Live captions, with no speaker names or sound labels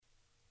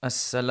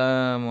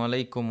Assalamu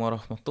alaikum wa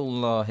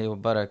rahmatullahi wa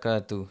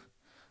barakatuh.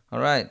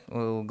 Alright,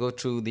 we'll go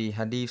through the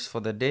hadiths for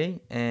the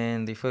day,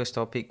 and the first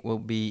topic will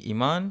be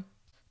Iman.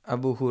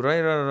 Abu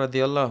Hurairah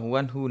radiallahu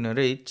anhu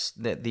narrates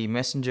that the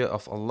Messenger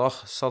of Allah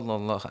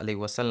sallallahu alaihi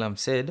wasallam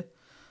said,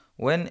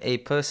 when a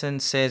person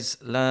says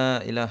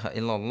La ilaha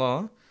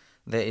illallah,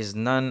 there is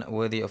none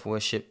worthy of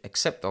worship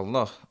except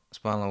Allah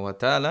subhanahu wa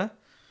ta'ala,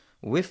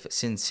 with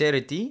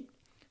sincerity,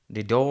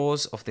 the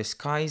doors of the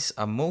skies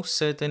are most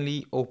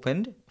certainly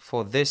opened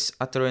for this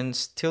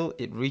utterance till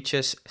it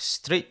reaches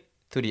straight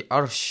to the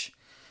arsh,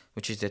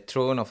 which is the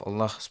throne of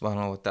Allah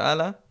subhanahu wa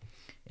ta'ala.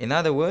 In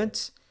other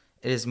words,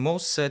 it is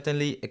most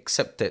certainly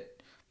accepted,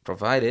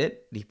 provided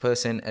the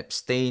person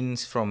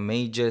abstains from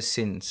major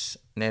sins,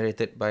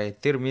 narrated by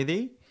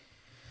Tirmidhi.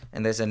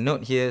 And there's a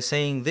note here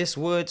saying this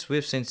words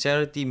with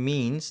sincerity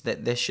means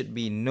that there should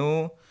be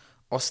no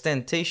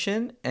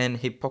ostentation and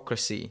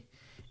hypocrisy.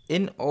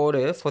 In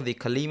order for the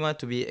kalima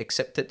to be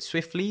accepted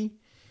swiftly,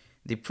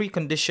 the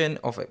precondition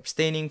of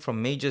abstaining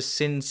from major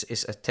sins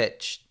is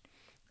attached.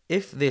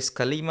 If this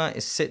kalima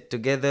is said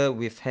together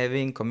with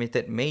having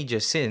committed major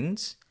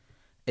sins,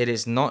 it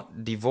is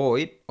not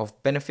devoid of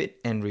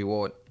benefit and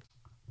reward.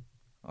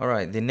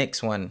 Alright, the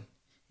next one.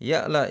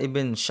 Ya'la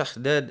ibn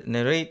Shahdad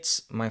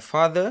narrates, my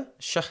father,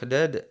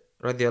 Shahdad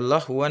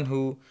radiallahu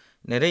anhu,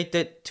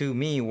 narrated to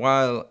me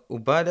while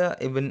Ubadah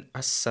ibn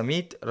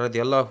As-Samit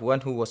radiallahu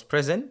anhu was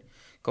present,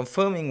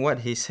 confirming what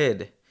he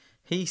said.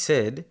 He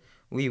said,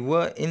 we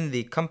were in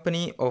the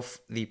company of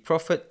the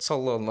Prophet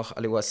sallallahu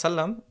alaihi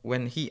wasallam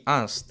when he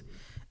asked,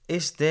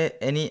 is there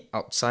any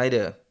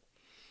outsider?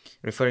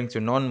 Referring to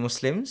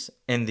non-Muslims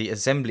in the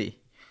assembly.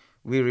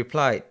 We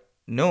replied,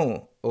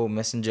 no, O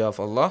Messenger of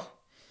Allah.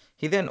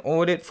 He then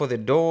ordered for the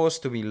doors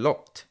to be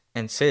locked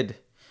and said,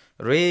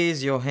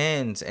 raise your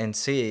hands and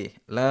say,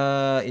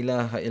 La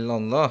ilaha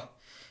illallah.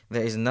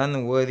 There is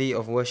none worthy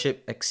of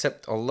worship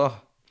except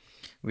Allah.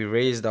 We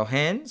raised our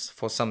hands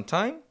for some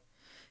time.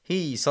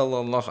 He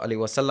sallallahu alaihi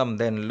wasallam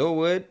then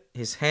lowered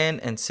his hand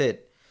and said,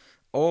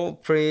 all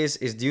praise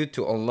is due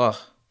to Allah.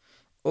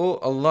 O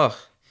Allah,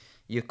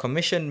 you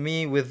commissioned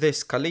me with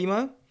this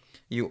kalima,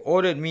 you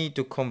ordered me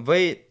to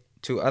convey it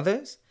to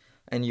others,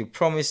 and you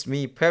promised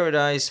me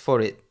paradise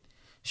for it.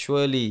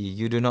 Surely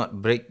you do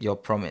not break your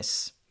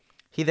promise.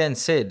 He then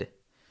said,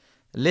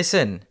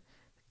 listen,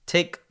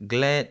 take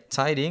glad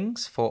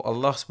tidings, for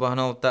Allah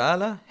subhanahu wa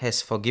ta'ala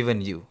has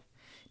forgiven you.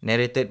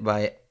 Narrated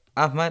by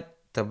Ahmad,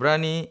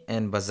 Tabrani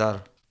and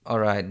Bazar.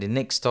 Alright, the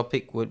next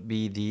topic would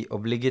be the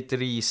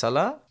obligatory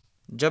salah.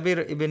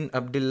 Jabir ibn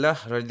Abdullah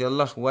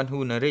radiallahu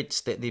anhu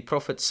narrates that the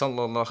Prophet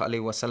sallallahu alaihi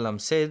wasallam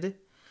said,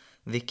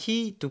 the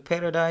key to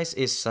paradise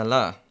is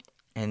salah,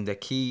 and the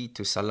key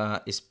to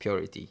salah is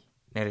purity.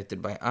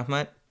 Narrated by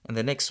Ahmad. And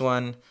the next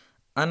one,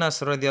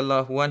 Anas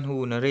radiallahu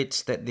anhu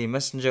narrates that the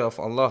Messenger of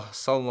Allah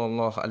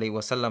sallallahu alaihi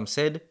wasallam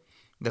said,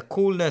 the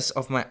coolness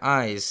of my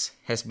eyes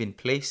has been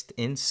placed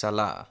in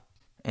salah.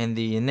 And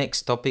the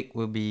next topic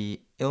will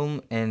be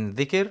ilm and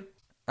dhikr.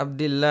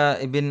 Abdullah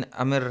ibn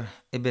Amr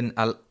ibn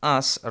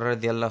al-As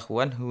radiallahu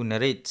anhu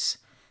narrates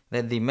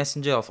that the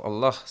Messenger of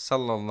Allah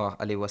sallallahu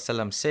alaihi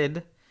wasallam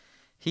said,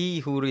 he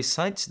who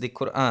recites the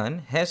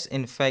Quran has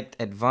in fact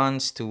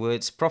advanced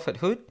towards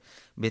prophethood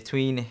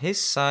between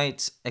his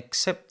sides,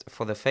 except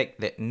for the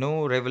fact that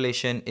no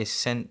revelation is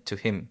sent to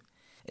him.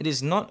 It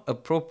is not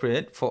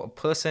appropriate for a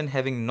person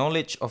having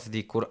knowledge of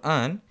the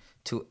Quran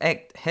to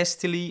act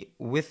hastily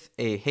with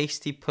a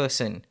hasty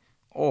person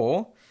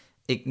or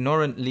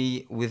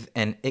ignorantly with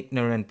an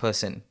ignorant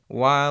person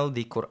while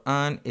the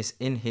Quran is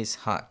in his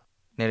heart.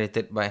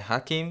 Narrated by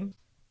Hakim.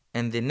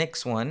 And the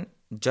next one,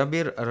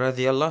 Jabir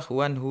radiallahu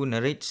anhu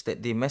narrates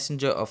that the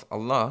Messenger of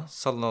Allah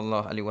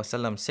sallallahu alaihi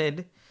wasallam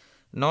said,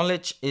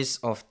 knowledge is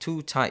of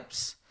two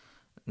types.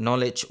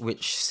 Knowledge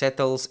which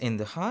settles in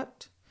the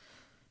heart,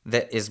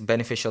 that is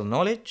beneficial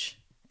knowledge.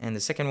 And the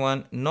second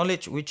one,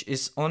 knowledge which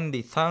is on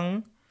the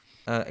tongue,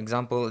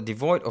 example,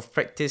 devoid of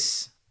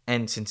practice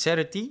and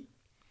sincerity,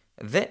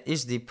 that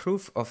is the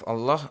proof of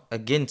Allah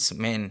against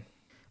man.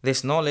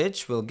 This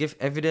knowledge will give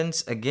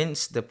evidence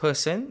against the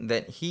person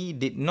that he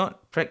did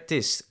not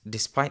practice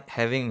despite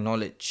having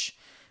knowledge.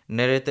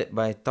 Narrated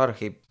by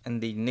Tarhib.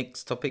 And the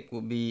next topic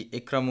will be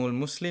Ikramul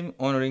Muslim,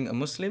 honoring a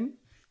Muslim,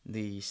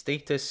 the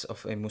status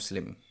of a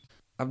Muslim.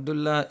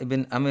 Abdullah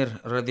ibn Amr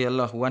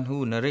radiallahu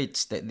anhu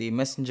narrates that the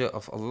Messenger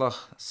of Allah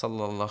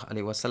sallallahu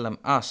alaihi wasallam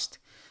asked,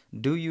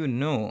 do you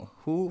know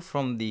who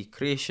from the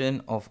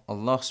creation of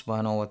Allah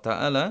subhanahu wa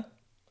ta'ala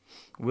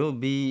will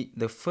be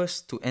the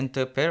first to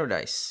enter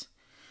paradise?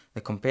 The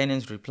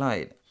companions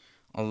replied,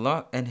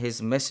 Allah and His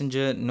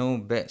Messenger know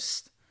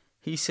best.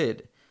 He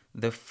said,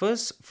 the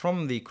first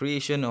from the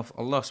creation of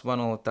Allah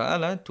subhanahu wa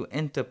ta'ala to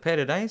enter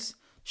paradise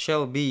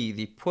shall be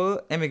the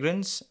poor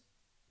emigrants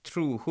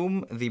through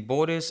whom the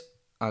borders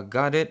are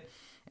guarded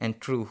and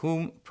through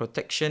whom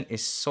protection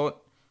is sought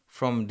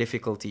from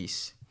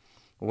difficulties.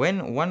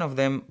 When one of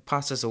them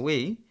passes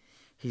away,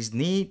 his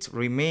needs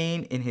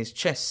remain in his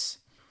chest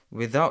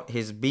without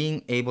his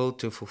being able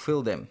to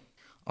fulfill them.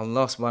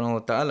 Allah subhanahu wa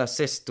ta'ala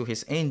says to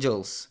His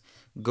angels,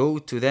 Go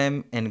to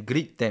them and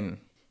greet them.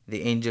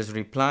 The angels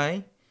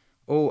reply,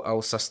 O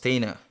our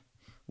sustainer,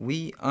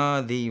 we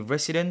are the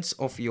residents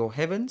of your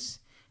heavens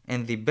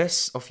and the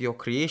best of your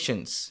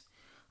creations.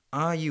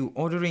 Are you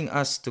ordering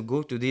us to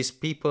go to these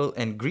people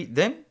and greet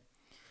them?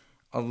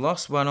 Allah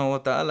subhanahu wa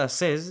ta'ala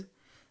says,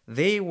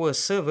 they were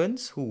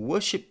servants who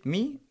worshipped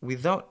me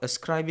without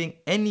ascribing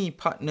any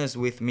partners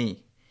with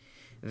me.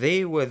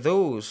 They were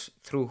those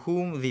through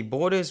whom the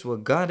borders were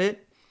guarded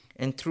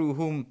and through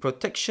whom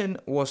protection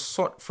was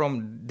sought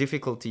from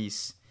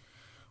difficulties.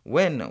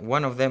 When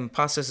one of them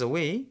passes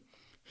away,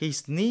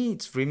 his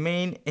needs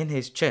remain in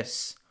his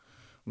chest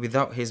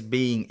without his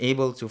being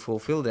able to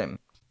fulfill them.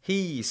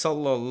 He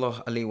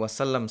sallallahu alaihi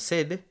wasallam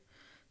said,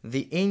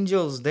 the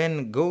angels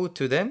then go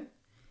to them,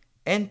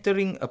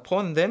 entering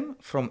upon them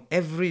from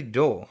every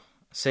door,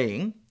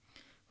 saying,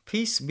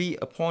 peace be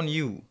upon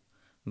you,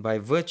 by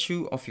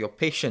virtue of your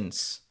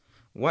patience.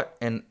 What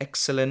an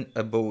excellent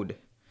abode.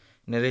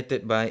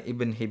 Narrated by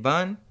Ibn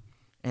Hibban.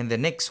 And the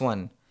next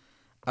one,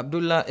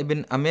 Abdullah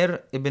ibn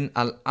Amir ibn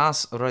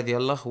al-As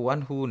radiallahu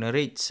anhu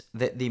narrates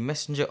that the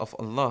Messenger of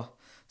Allah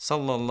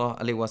sallallahu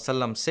alaihi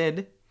wasallam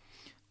said,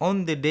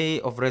 on the day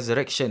of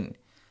resurrection,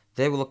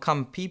 there will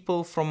come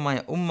people from my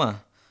ummah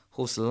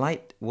whose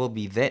light will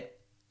be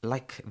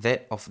like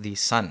that of the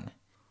sun.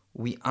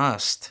 We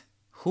asked,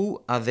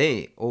 who are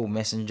they, O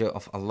Messenger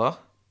of Allah?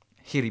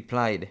 He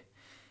replied,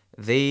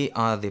 they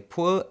are the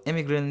poor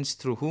immigrants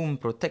through whom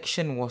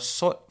protection was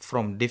sought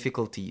from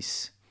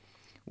difficulties.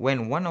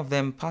 When one of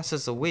them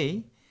passes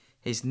away,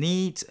 his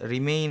needs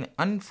remain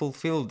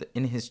unfulfilled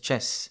in his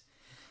chest.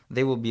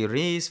 They will be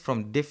raised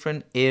from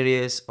different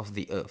areas of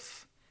the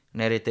earth.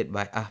 Narrated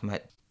by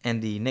Ahmad.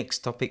 And the next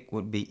topic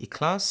would be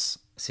ikhlas,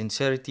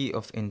 sincerity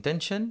of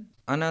intention.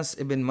 Anas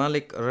ibn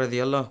Malik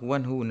radiallahu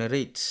anhu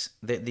narrates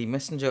that the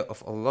Messenger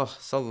of Allah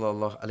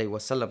sallallahu alaihi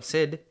wasallam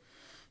said,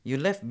 you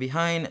left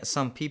behind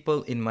some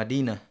people in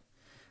Medina.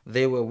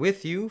 They were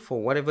with you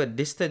for whatever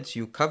distance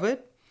you covered,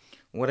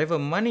 whatever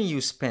money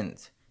you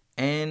spent,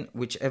 and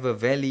whichever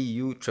valley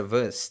you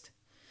traversed.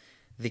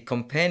 The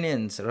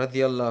companions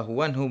radiallahu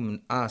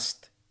anhum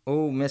asked,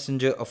 O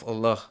Messenger of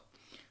Allah,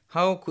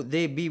 how could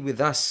they be with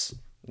us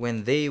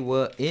when they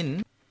were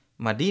in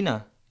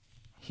Medina?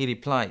 He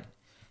replied,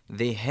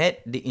 they had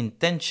the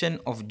intention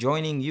of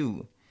joining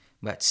you,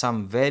 but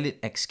some valid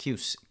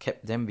excuse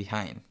kept them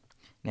behind.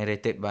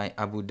 Narrated by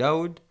Abu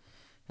Dawud.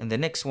 And the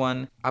next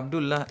one,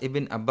 Abdullah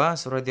ibn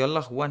Abbas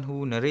radiallahu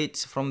anhu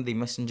narrates from the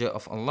Messenger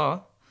of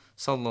Allah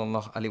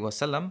sallallahu alaihi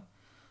wasallam,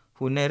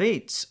 who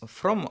narrates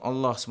from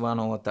Allah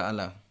subhanahu wa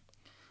ta'ala.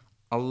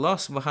 Allah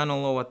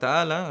subhanahu wa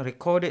ta'ala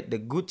recorded the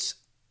goods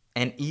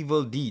and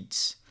evil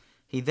deeds.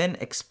 He then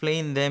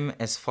explained them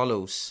as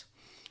follows.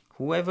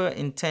 Whoever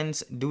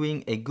intends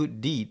doing a good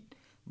deed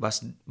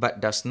but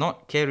does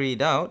not carry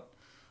it out,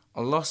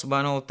 Allah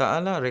subhanahu wa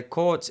ta'ala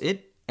records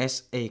it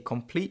as a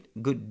complete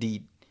good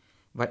deed.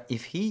 But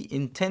if he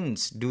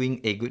intends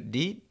doing a good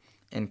deed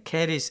and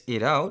carries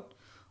it out,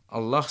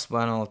 Allah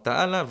subhanahu wa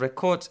ta'ala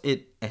records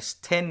it as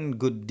 10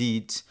 good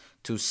deeds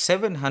to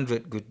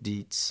 700 good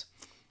deeds,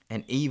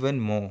 and even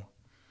more.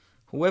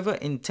 Whoever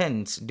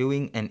intends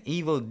doing an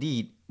evil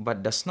deed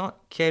but does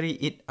not carry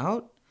it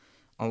out,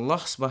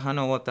 Allah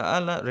subhanahu wa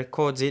ta'ala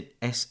records it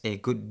as a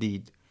good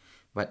deed.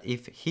 But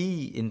if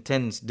he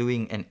intends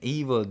doing an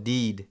evil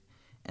deed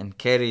and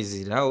carries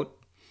it out,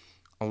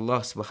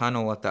 Allah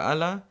subhanahu wa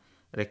ta'ala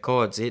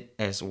records it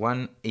as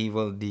one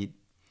evil deed.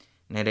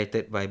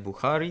 Narrated by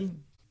Bukhari.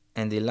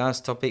 And the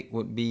last topic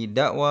would be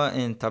da'wah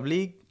and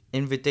tabligh,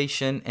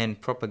 invitation and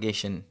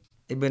propagation.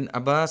 Ibn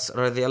Abbas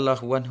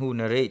radiallahu anhu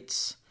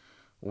narrates,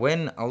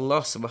 when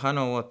Allah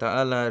subhanahu wa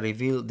ta'ala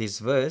revealed this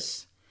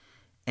verse,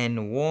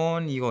 and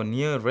warn your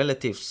near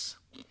relatives,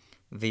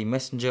 the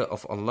Messenger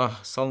of Allah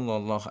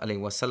sallallahu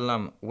alaihi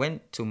wasallam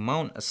went to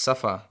Mount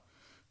As-Safa,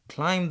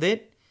 climbed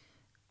it,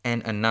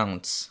 and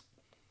announced,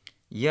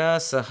 Ya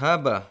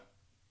Sahaba,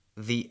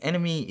 the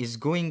enemy is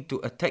going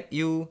to attack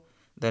you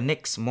the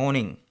next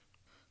morning.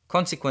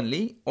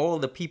 Consequently, all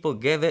the people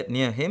gathered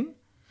near him.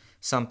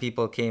 Some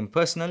people came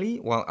personally,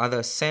 while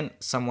others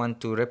sent someone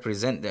to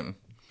represent them.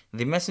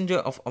 The Messenger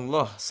of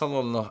Allah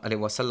sallallahu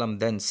alaihi wasallam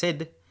then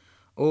said,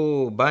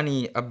 O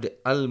Bani Abd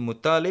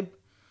al-Muttalib,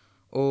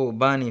 O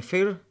Bani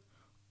Fir,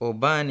 O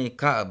Bani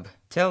Ka'b,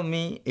 tell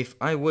me if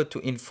I were to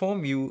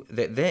inform you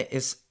that there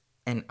is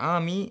an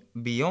army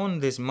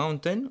beyond this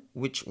mountain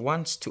which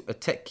wants to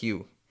attack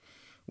you.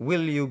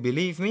 Will you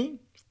believe me?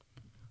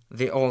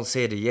 They all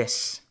said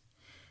yes.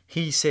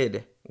 He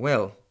said,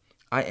 well,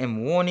 I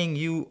am warning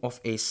you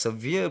of a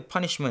severe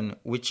punishment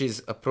which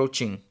is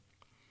approaching.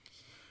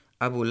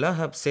 Abu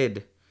Lahab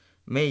said,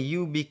 may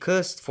you be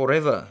cursed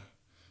forever.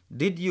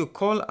 Did you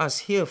call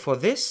us here for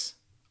this?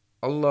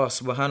 Allah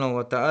subhanahu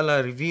wa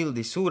ta'ala revealed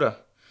the surah,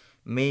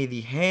 may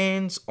the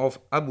hands of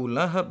Abu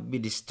Lahab be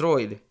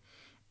destroyed,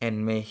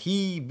 and may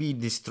he be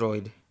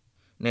destroyed.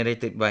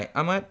 Narrated by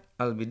Ahmad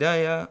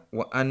al-Bidayah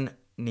wa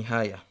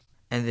an-Nihaya.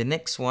 And the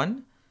next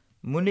one,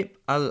 Munib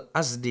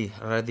al-Azdi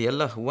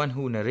radiallahu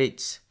anhu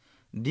narrates,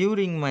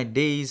 during my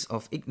days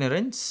of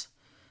ignorance,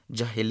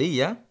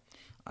 Jahiliyyah,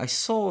 I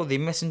saw the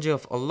Messenger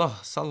of Allah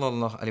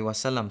sallallahu alaihi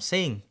wasallam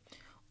saying,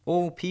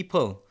 O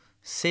people,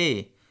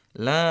 say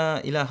La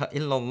ilaha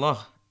illallah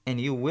and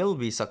you will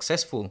be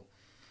successful.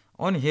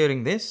 On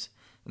hearing this,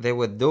 there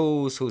were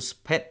those who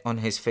spat on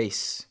his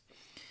face.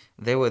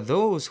 There were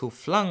those who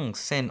flung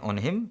sand on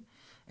him,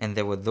 and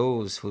there were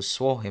those who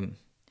swore him.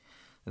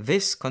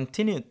 This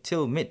continued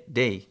till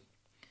midday.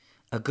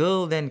 A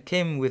girl then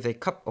came with a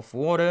cup of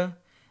water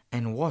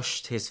and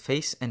washed his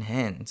face and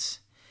hands.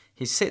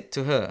 He said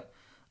to her,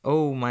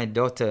 O my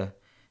daughter,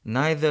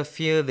 neither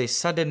fear the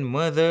sudden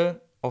murder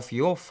of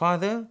your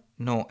father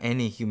nor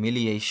any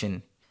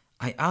humiliation.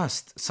 I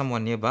asked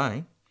someone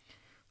nearby,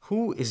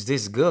 Who is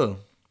this girl?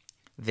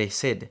 They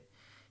said,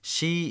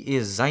 She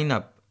is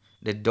Zainab,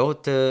 the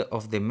daughter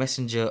of the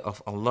Messenger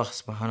of Allah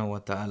subhanahu wa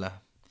ta'ala.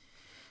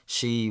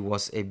 She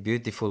was a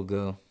beautiful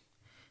girl.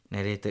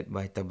 Narrated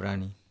by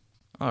Tabrani.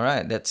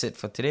 Alright, that's it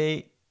for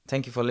today.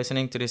 Thank you for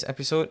listening to this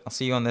episode. I'll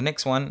see you on the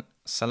next one.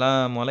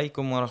 Assalamu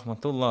alaikum wa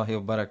rahmatullahi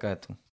wa barakatuh.